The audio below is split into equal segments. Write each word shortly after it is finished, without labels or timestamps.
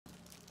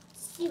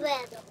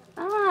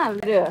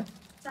हाम्रो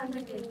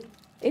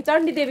ए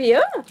चण्डी देवी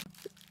हो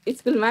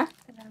स्कुलमा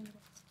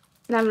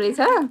राम्रै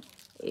छ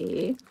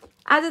ए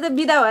आज त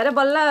बिदा भएर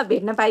बल्ल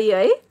भेट्न पाइयो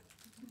है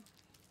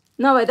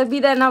नभए त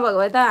बिदा नभएको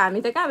भए त हामी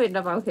त कहाँ भेट्न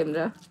पाउँथ्यौँ र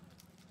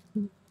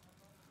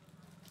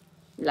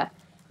ल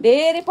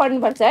धेरै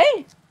पढ्नुपर्छ है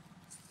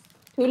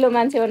ठुलो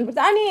मान्छे भन्नुपर्छ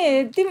अनि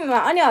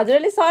अनि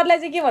हजुरले सरलाई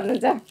चाहिँ के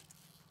भन्नुहुन्छ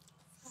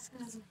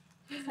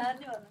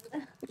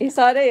ए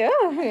सरै हो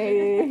ए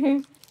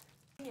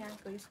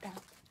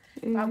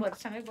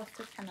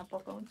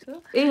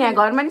यहाँ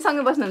घरमा नि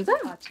सँगै बस्नुहुन्छ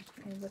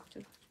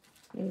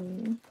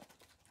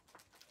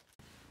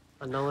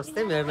नमस्ते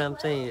मेरो नाम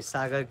चाहिँ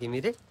सागर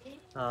घिमिरे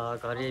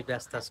घर यही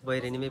व्यस्त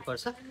बैरेनीमै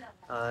पर्छ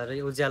र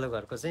यो उज्यालो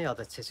घरको चाहिँ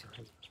अध्यक्ष छु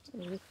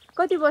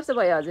कति वर्ष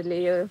भयो हजुरले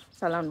यो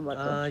चलाउनु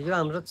भएको यो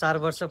हाम्रो 4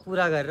 वर्ष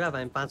पुरा गरेर अब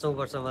हामी 5औं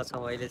वर्षमा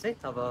छौँ अहिले चाहिँ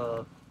अब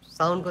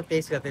साउनको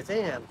 23 गते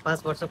चाहिँ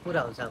 5 वर्ष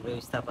पुरा हुन्छ हाम्रो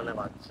स्थापना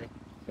भएको चाहिँ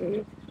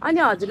अनि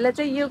हजुरलाई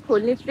चाहिँ यो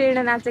खोल्ने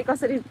प्रेरणा चाहिँ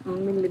कसरी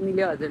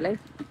मिल्यो हजुरलाई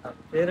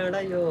प्रेरणा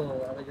यो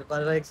अब यो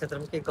पारिवारिक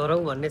क्षेत्रमा के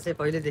गरौँ भन्ने चाहिँ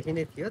पहिलेदेखि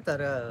नै थियो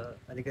तर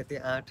अलिकति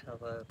आँट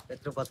अब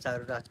यत्रो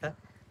बच्चाहरू राख्दा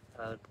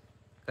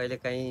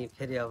कहिलेकाहीँ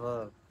फेरि अब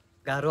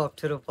गाह्रो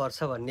अप्ठ्यारो पर्छ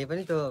भन्ने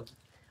पनि त्यो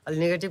अलि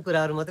नेगेटिभ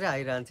कुराहरू मात्रै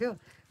आइरहन्थ्यो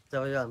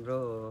जब यो हाम्रो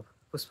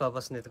पुष्पा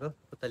बस्नेतको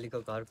पुतलीको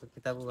घरको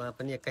किताब उहाँ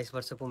पनि 21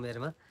 वर्षको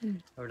उमेरमा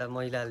एउटा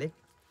महिलाले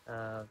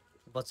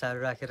बच्चाहरू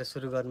राखेर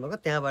सुरु गर्नुभएको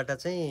त्यहाँबाट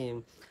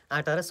चाहिँ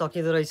आँटा र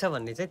सकिँदो रहेछ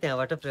भन्ने चाहिँ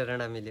त्यहाँबाट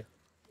प्रेरणा मिल्यो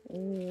ए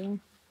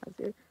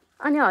हजुर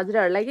अनि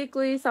हजुरहरूलाई के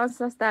कोही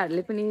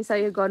संस्थाहरूले पनि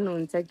सहयोग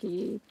गर्नुहुन्छ कि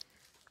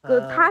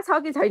थाहा छ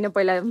कि छैन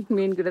पहिला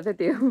मेन कुरा त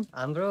त्यो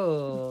हाम्रो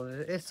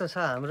यस्तो छ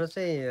हाम्रो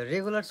चाहिँ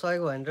रेगुलर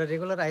सहयोग भनेर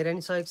रेगुलर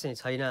आइरहने सहयोग चाहिँ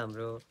छैन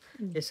हाम्रो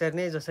यसरी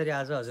नै जसरी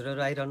आज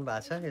हजुरहरू आइरहनु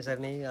भएको छ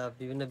यसरी नै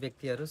विभिन्न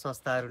व्यक्तिहरू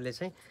संस्थाहरूले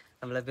चाहिँ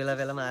हामीलाई बेला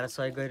बेलामा आएर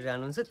सहयोग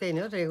गरिरहनुहुन्छ त्यही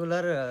नै हो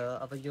रेगुलर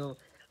अब यो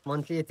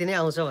मन्थली यति नै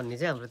आउँछ भन्ने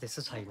चाहिँ हाम्रो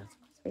त्यस्तो छैन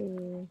ए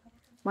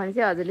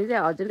भनेपछि हजुरले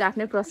चाहिँ हजुरको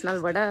आफ्नै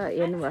पर्सनलबाट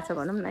हेर्नुभएको छ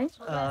भनौँ न है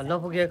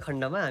नपुगेको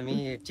खण्डमा हामी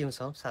टिम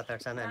छौँ 7-8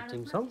 जना हामी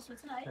टिम छौँ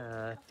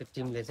त्यो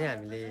टिमले चाहिँ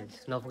हामीले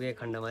नपुगेको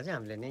खण्डमा चाहिँ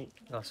हामीले नै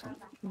गर्छौँ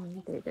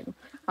त्यही त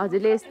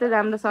हजुरले यस्तो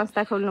राम्रो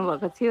संस्था खोल्नु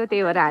भएको थियो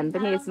त्यही भएर हामी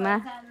पनि यसमा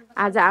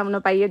आज आउन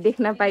पाइयो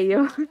देख्न पाइयो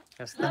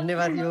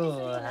धन्यवाद यो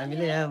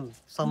हामीले यहाँ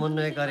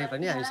समन्वय गरे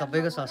पनि हामी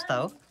सबैको संस्था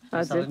हो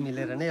सबै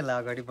मिलेर नै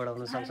यसलाई अगाडि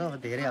बढाउन सक्छौँ अब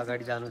धेरै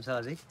अगाडि जानु छ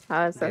अझै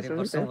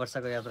धेरै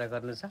वर्षको यात्रा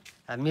गर्नु छ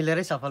हामी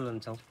मिलेरै सफल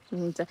हुन्छौँ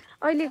हुन्छ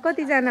अहिले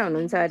कतिजना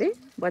हुनुहुन्छ अरे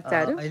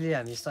बच्चाहरू अहिले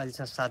हामी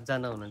 7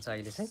 जना हुनुहुन्छ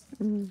अहिले चाहिँ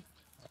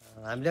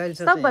हामीले अहिले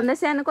सबभन्दा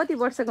सानो कति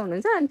वर्षको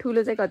हुनुहुन्छ अनि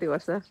ठुलो चाहिँ कति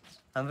वर्ष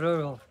हाम्रो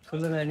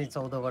ठुलो नानी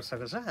 14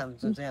 वर्षको छ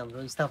हाम्रो चाहिँ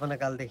हाम्रो स्थापना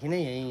कालदेखि नै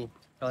यहीँ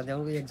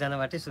रद्याउको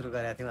एकजनाबाटै सुरु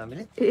गरेका थियौँ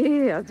हामीले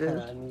ए हजुर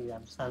अनि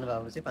हाम्रो सानो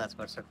बाबु चाहिँ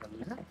 5 वर्षको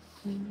हुनुहुन्छ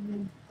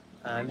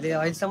हामीले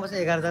अहिलेसम्म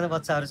चाहिँ 11 जना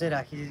बच्चाहरू चाहिँ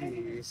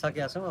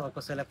राखिसकेका छौँ अब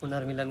कसैलाई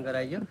पुनर्मिलन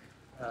गराइयो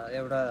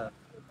एउटा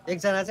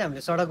एकजना चाहिँ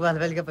हामीले सडक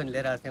बालबालिका पनि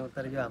लिएर आएको थियौँ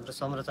तर यो हाम्रो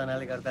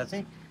संरचनाले गर्दा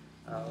चाहिँ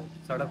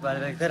सडक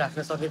बालबालिका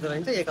राख्न सकिँदो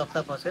रहेछ 1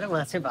 हप्ता बसेर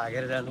उहाँ चाहिँ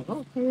भागेर जानुभयो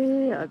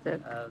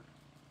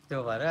त्यो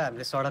भएर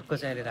हामीले सडकको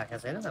चाहिँ अहिले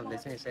राखेका छैनौँ हामीले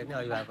चाहिँ यसरी नै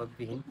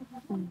अभिभावकविहीन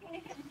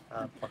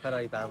भर्खर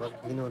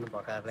अभिभावकविहीन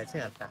हुनुभएकाहरूलाई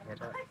चाहिँ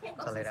राखेर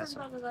चलाइरहेको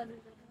छौँ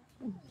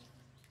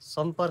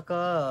सम्पर्क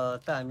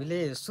त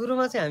हामीले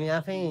सुरुमा चाहिँ हामी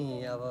आफै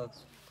अब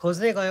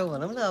खोज्दै गयौँ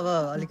भनौँ न अब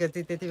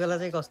अलिकति त्यति बेला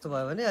चाहिँ कस्तो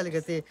भयो भने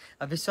अलिकति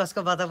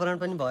विश्वासको वातावरण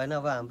पनि भएन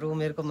अब हाम्रो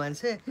उमेरको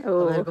मान्छे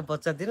उमेरको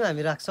बच्चा दिनु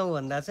हामी राख्छौँ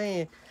भन्दा चाहिँ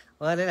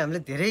उहाँले हामीले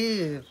धेरै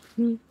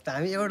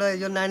हामी एउटा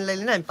यो नानीलाई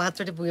लिन हामी 5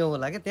 चोटि पुग्यौँ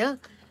होला क्या त्यहाँ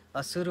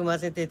सुरुमा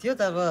चाहिँ त्यही थियो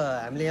तब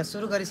हामीले यहाँ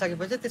सुरु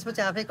गरिसकेपछि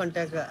त्यसपछि आफै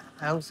कन्ट्याक्ट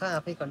आउँछ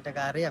आफै कन्ट्याक्ट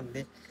आएरै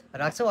हामीले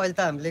राख्छौँ अहिले त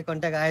हामीले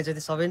कन्ट्याक्ट आए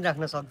जति सबै पनि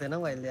राख्न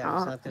सक्दैनौँ अहिले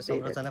हामीसँग त्यो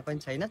संरचना पनि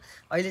छैन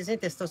अहिले चाहिँ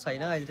त्यस्तो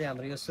छैन अहिले चाहिँ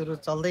हाम्रो यो सुरु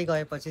चल्दै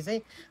गएपछि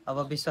चाहिँ अब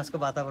विश्वासको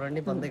वातावरण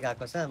नै बन्दै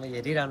गएको छ हामी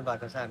हेरिरहनु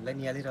भएको छ हामीलाई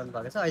निहालिरहनु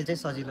भएको छ अहिले चाहिँ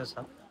सजिलो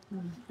छ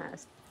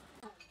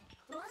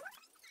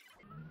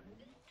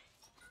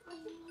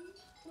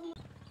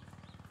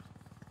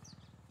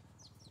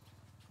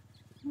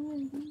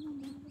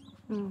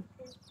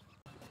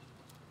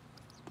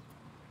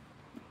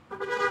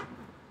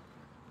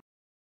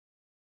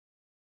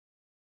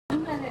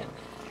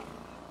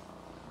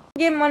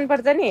गेम मन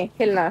पर्छ नि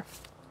खेल्न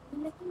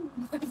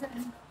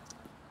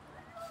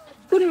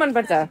कुन मन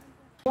पर्छ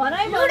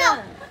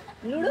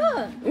लुडो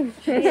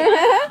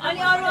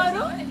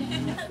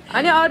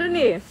अनि अरु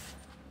नि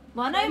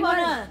भनाइ भन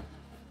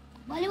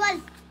भलिबल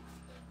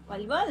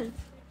भलिबल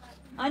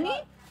अनि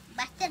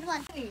बास्केटबल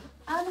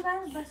आउनु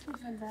गाउँ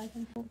बास्केटबल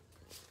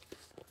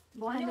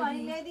भनि भनि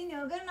ल्याइदिने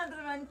हो गएर नत्र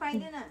भने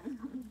पाइदैन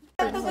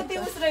त कति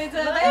उस रहेछ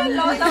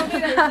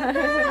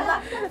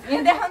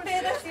देखाउँदै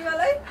र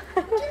शिवलाई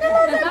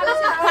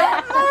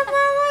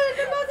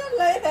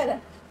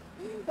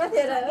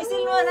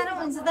स्कुलमा जानु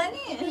हुन्छ त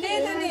नि त्यही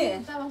त नि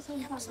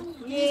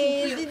ए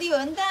दिदी हो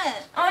नि त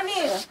अनि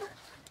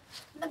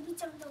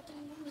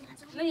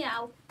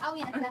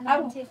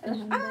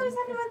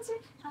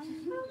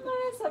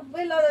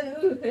सबै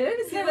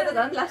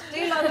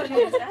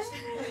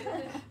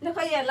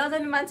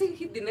लजाउने मान्छे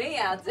खिच्दिनु है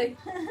यहाँ चाहिँ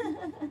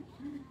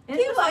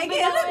के भयो के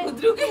हेर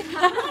खुद्रुके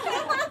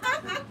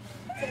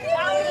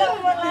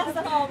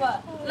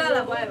ल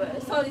भयो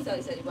सरी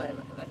भयो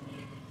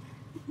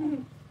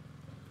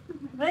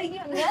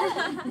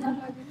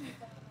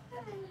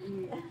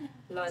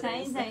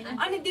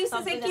अनि दिउँसो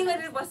चाहिँ के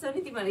गरेर बस्छौ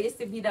नि तिमीहरू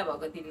यस्तो बिदा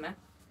भएको दिनमा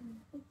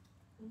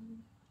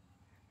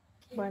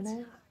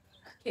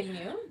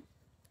खेल्ने हो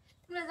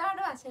तिमीलाई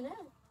जाडो भएको छैन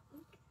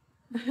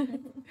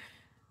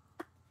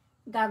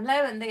घाम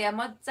लाग्यो भने त यहाँ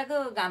मजाको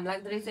घाम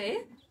लाग्दो रहेछ है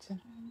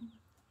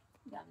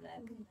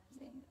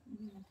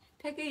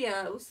ठ्याक्कै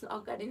यहाँ उस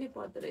अगाडि नै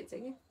पर्दो रहेछ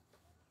कि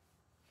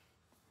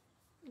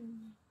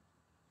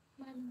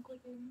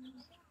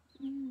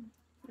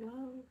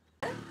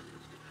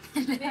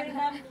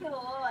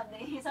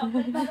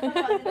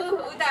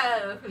उता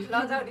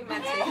लजाउने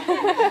मान्छे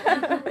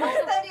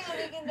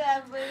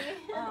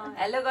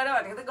हेलो गर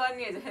भनेको त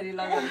गर्ने हो फेरि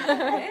लगाउने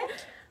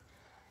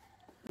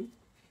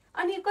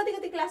अनि कति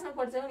कति क्लासमा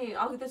पढ्छौ नि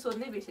अघि त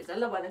सोध्नै बिर्सेछ ल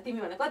भन तिमी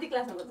भन कति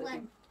क्लासमा पढ्छौ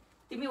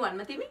तिमी भन्न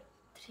तिमी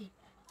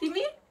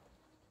तिमी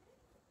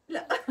ल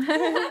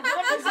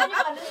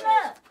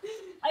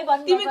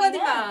तिमी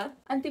कतिमा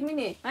अनि तिमी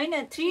नि हैन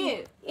 3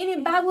 यिनी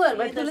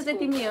बाबुहरुबाट ठुलो चाहिँ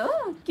तिमी हो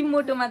कि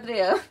मोटो मात्रै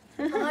हो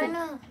हैन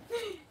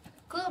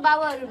को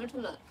बाबुहरुबाट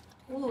ठुलो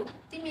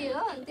तिमी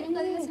हो तिमी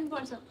कति क्लासमा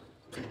पढ्छौ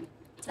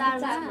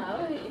 4 मा हो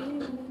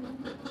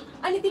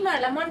अनि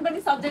तिमीहरुलाई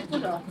मनपर्ने सब्जेक्ट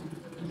कुन हो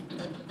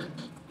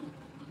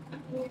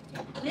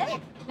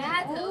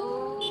म्याथ हो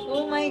ओ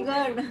माय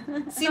गॉड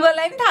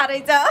शिवलाई पनि थाहा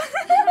रहेछ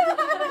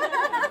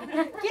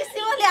के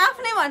शिवले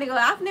आफ्नै भनेको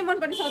आफ्नै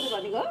मनपर्ने सब्जेक्ट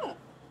भनेको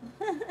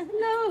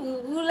ल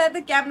उलाई त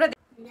क्यामेरा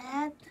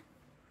म्याथ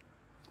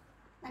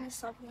अनि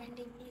सब्जेक्ट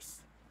इंग्लिश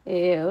ए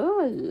हो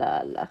ल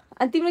ल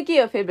अनि तिम्रो के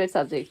हो फेभरेट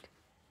सब्जेक्ट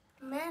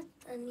म्याथ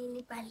अनि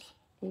नेपाली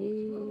ए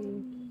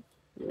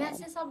म्याथ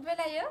चाहिँ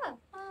सबैलाई हो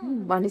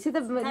भनेपछि त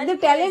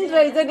ट्यालेन्ट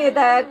रहेछ नि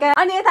यता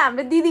अनि यता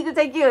हाम्रो दिदीको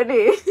चाहिँ के हो नि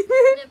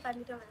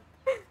नेपाली र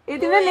ए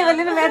तिम्रो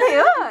नेपाली र म्याथै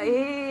हो ए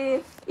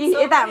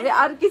यता हामीले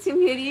अर्को किसिम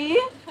फेरि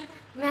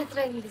म्याथ र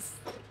इंग्लिश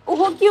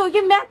ओहो के हो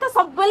कि म्याथ त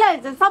सबैलाई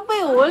हुन्छ सबै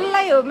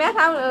होललाई हो म्याथ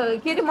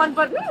के अरे मन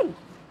पर्ने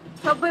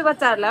सबै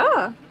बच्चाहरूलाई हो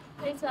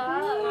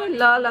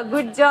ल ल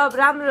गुड जब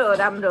राम्रो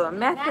हो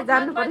म्याथ त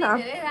जान्नु पर्छ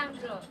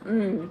राम्रो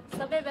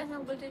सबै बेसमा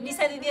बोल्थे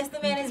निशा दिदी यस्तो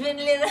म्यानेजमेन्ट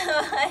लिएर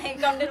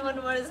कन्टेन्ट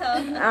गर्नुपर्छ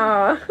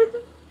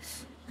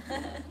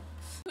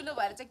ठुलो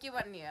भएर चाहिँ के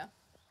भन्ने हो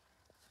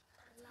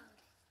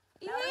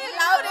ए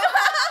लाउरे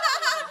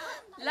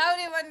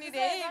लाउरे भन्ने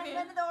रे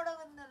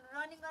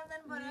रनिङ गर्दा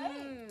नि पर्यो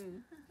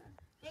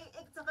है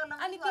एक चक्कर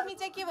लगाउनु अनि तिमी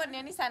चाहिँ के भन्ने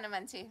हो नि सानो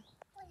मान्छे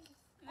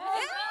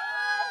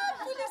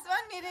पुलिस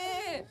भन्ने रे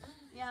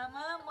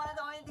यहाँमा मलाई त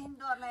अहिलेदेखि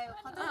डर लाग्यो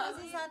खतरा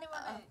सानो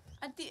बनाए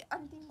अनि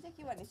तिमी चाहिँ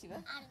के भन्ने शिव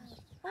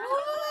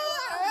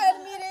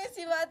आर्मी रे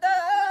शिव त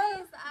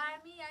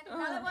आर्मी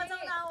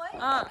बचाउन आऊ है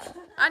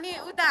अनि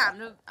उता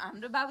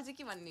हाम्रो बाबु चाहिँ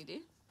के भन्ने रे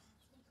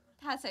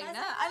थाहा छैन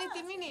अनि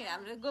तिमी नि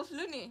हाम्रो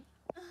गोफ्लु नि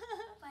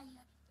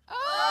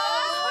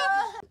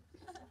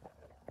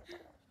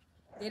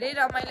धेरै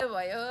रमाइलो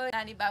भयो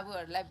नानी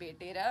बाबुहरूलाई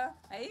भेटेर है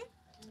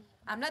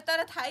हामीलाई तर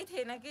थाहै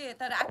थिएन कि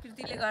तर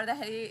आकृतिले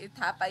गर्दाखेरि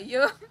थाहा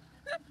पाइयो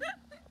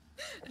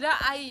र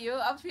आइयो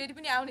अब फेरि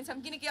पनि आउनेछौँ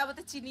किनकि अब त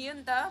चिनियो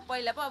नि त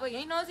पहिला पो अब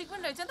यहीँ नजिक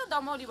पनि रहेछ नि त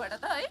दमौलीबाट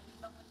त है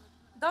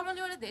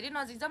दमौलीबाट धेरै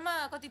नजिक जम्मा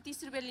कति 30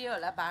 रुपियाँ लियो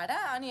होला भाडा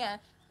अनि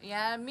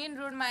यहाँ मेन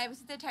रोडमा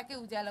आएपछि चाहिँ ठ्याक्कै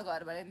उज्यालो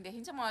घरबाट नि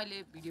देखिन्छ म अहिले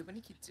भिडियो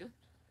पनि खिच्छु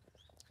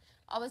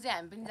अब चाहिँ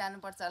हामी पनि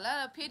जानुपर्छ होला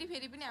फेरि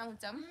पनि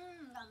आउँछौँ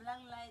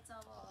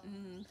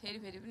फेरि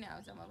पनि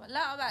आउँछौँ अब ल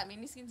अब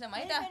हामी निस्किन्छौँ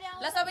है त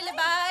ल सबैले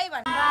बाई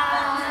भन्नु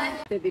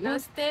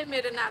नमस्ते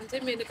मेरो नाम चाहिँ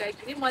मेनुका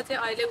गिरी म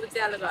चाहिँ अहिले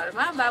उज्यालो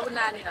घरमा बाबु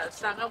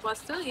नानीहरूसँग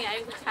बस्छु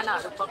यहीँ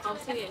खानाहरू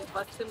पकाउँछु यहीँ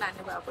बस्छु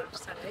नानी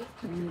बाबुहरूसँगै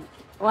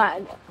उहाँ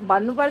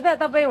भन्नुपर्दा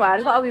तपाईँ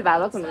उहाँहरूको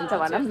अभिभावक हुनुहुन्छ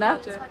भनौँ न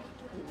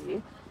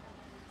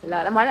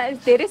ल मलाई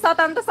धेरै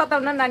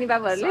सताउनु नानी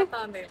बाबुहरूले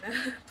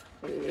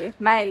ए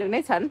मायालु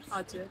नै छन्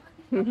हजुर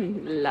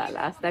ल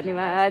हस्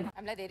धन्यवाद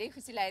हामीलाई धेरै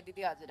खुसी लाग्यो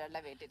दिदी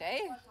हजुरहरूलाई भेटेर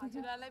है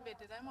हजुरहरूलाई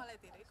भेटेर मलाई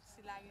धेरै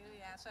खुसी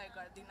लाग्यो यहाँ सहयोग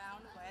गरिदिन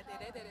आउनु भयो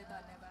धेरै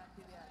धन्यवाद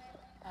दिदीहरू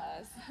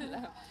हस् ल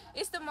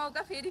यस्तो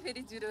मौका फेरि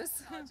जुरोस्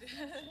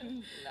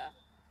ल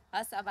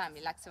हस् अब हामी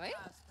लाग्छौँ है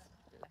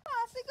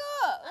हाँसेको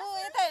ऊ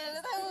यता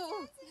हेरेर त ऊ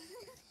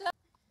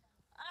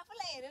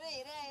आफूलाई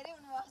हेरेर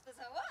हुनु जस्तो छ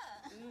हो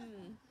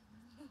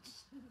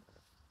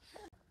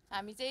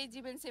हामी चाहिँ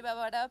जीवन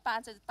सेवाबाट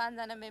 5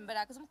 जना मेम्बर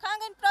आएको छौँ कहाँ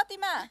गइन्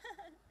प्रतिमा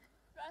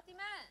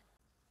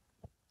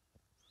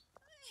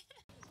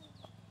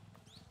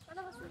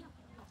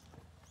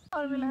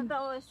अरू बेला त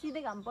अब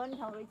सिधै घाम पर्ने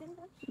ठाउँ रहेछ नि त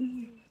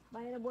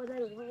बाहिर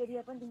बजारहरूको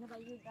एरिया पनि दिन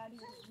पाइयो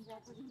गाडीहरू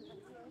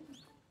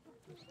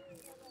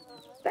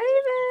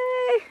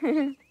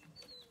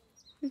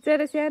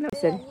सानो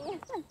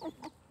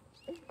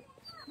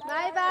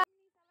बाई बाई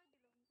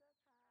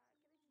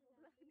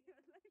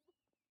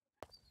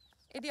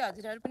यदि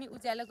हजुरहरू पनि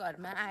उज्यालो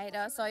घरमा आएर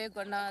सहयोग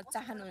गर्न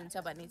चाहनुहुन्छ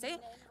भने चाहिँ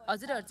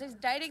हजुरहरू चाहिँ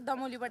डाइरेक्ट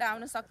दमौलीबाट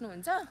आउन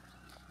सक्नुहुन्छ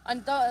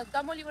अनि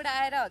दमौलीबाट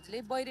आएर हजुरले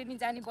बैरेनी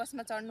जाने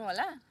बसमा चढ्नु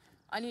होला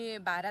अनि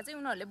भाडा चाहिँ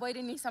उनीहरूले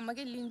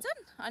बैरेनीसम्मकै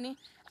लिन्छन् अनि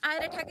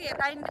आएर ठ्याक्कै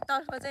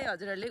दाहिनेतर्फ चाहिँ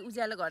हजुरहरूले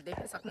उज्यालो घर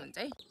देख्न सक्नुहुन्छ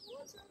है।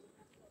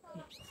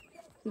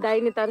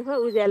 दाहिनेतर्फ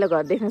उज्यालो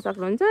घर देख्न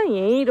सक्नुहुन्छ।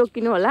 यहीँ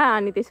रोकिनु होला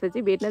अनि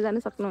त्यसपछि भेट्न जान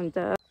सक्नुहुन्छ।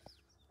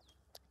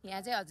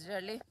 यहाँ चाहिँ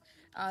हजुरहरूले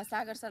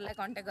सागर सरलाई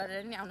कन्ट्याक्ट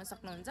गरेर नि आउन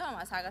सक्नुहुन्छ।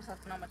 उहाँ सागर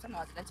सरको नम्बर चाहिँ म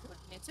हजुरलाई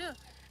छोडिदिनेछु।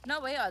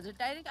 नभए हजुर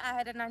डाइरेक्ट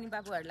आएर नानी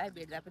बाबुहरूलाई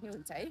भेट्दा पनि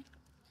हुन्छ है।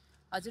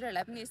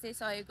 हजुरहरूलाई पनि यस्तै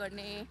सहयोग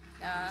गर्ने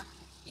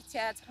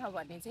इच्छा छ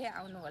भने चाहिँ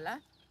आउनु होला।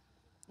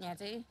 यहाँ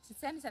चाहिँ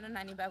सानो सानो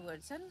नानी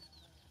बाबुहरू छन्,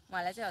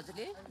 उहाँलाई चाहिँ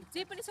हजुरले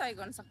जे पनि सहयोग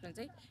गर्न सक्नुहुन्छ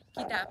है।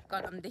 किताब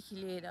कलमदेखि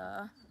लिएर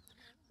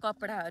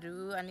कपडाहरू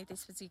अनि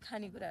त्यसपछि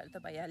खानेकुराहरू त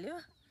भइहाल्यो।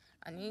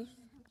 अनि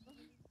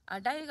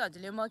डाइरेक्ट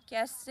हजुरले म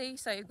क्यास चाहिँ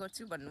सहयोग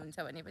गर्छु भन्नुहुन्छ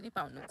भने पनि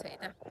पाउनुहुन्छ है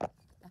त।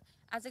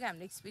 आजको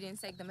हाम्रो एक्सपिरियन्स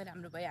चाहिँ एकदमै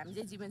राम्रो भयो। हामी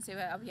चाहिँ जीवन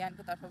सेवा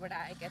अभियानको तर्फबाट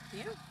आएका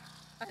थियौँ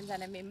 5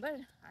 जना मेम्बर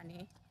अनि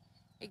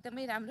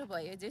एकदमै राम्रो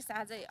भयो। जस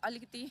आज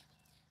अलिकति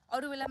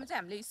अरू बेलामा चाहिँ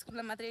हामीले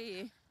स्कुलमा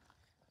मात्रै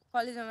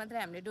कलेजमा मात्रै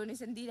हामीले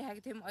डोनेसन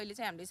दिइरहेको थियौँ। अहिले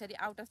चाहिँ हामीले यसरी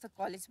आउट अफ द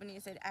कलेज पनि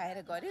यसरी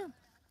आएर गऱ्यौँ।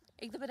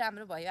 एकदमै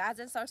राम्रो भयो।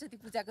 आज सरस्वती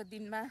पूजाको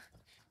दिनमा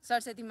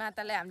सरस्वती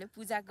मातालाई हामीले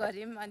पूजा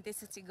गऱ्यौँ अनि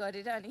त्यसपछि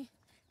गरेर अनि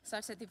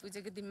सरस्वती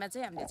पूजाको दिनमा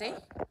चाहिँ हामीले चाहिँ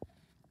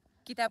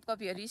किताब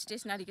कपीहरू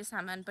स्टेसनरीको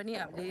सामान पनि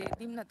हामीले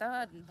दिउँ न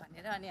त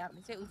भनेर अनि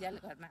हामीले चाहिँ उज्यालो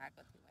घरमा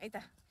आएको थियौँ है त।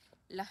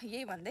 ल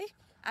यही भन्दै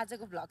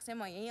आजको भ्लग चाहिँ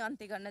म यहीँ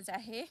अन्त्य गर्न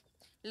चाहेँ।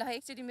 ल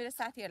एकचोटि मेरो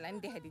साथीहरूलाई पनि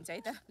देखाइदिन्छु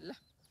है त। ल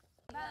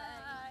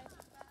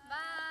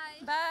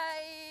by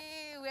by,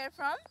 we are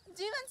from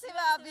जीवन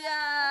सेवा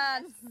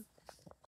अभियान।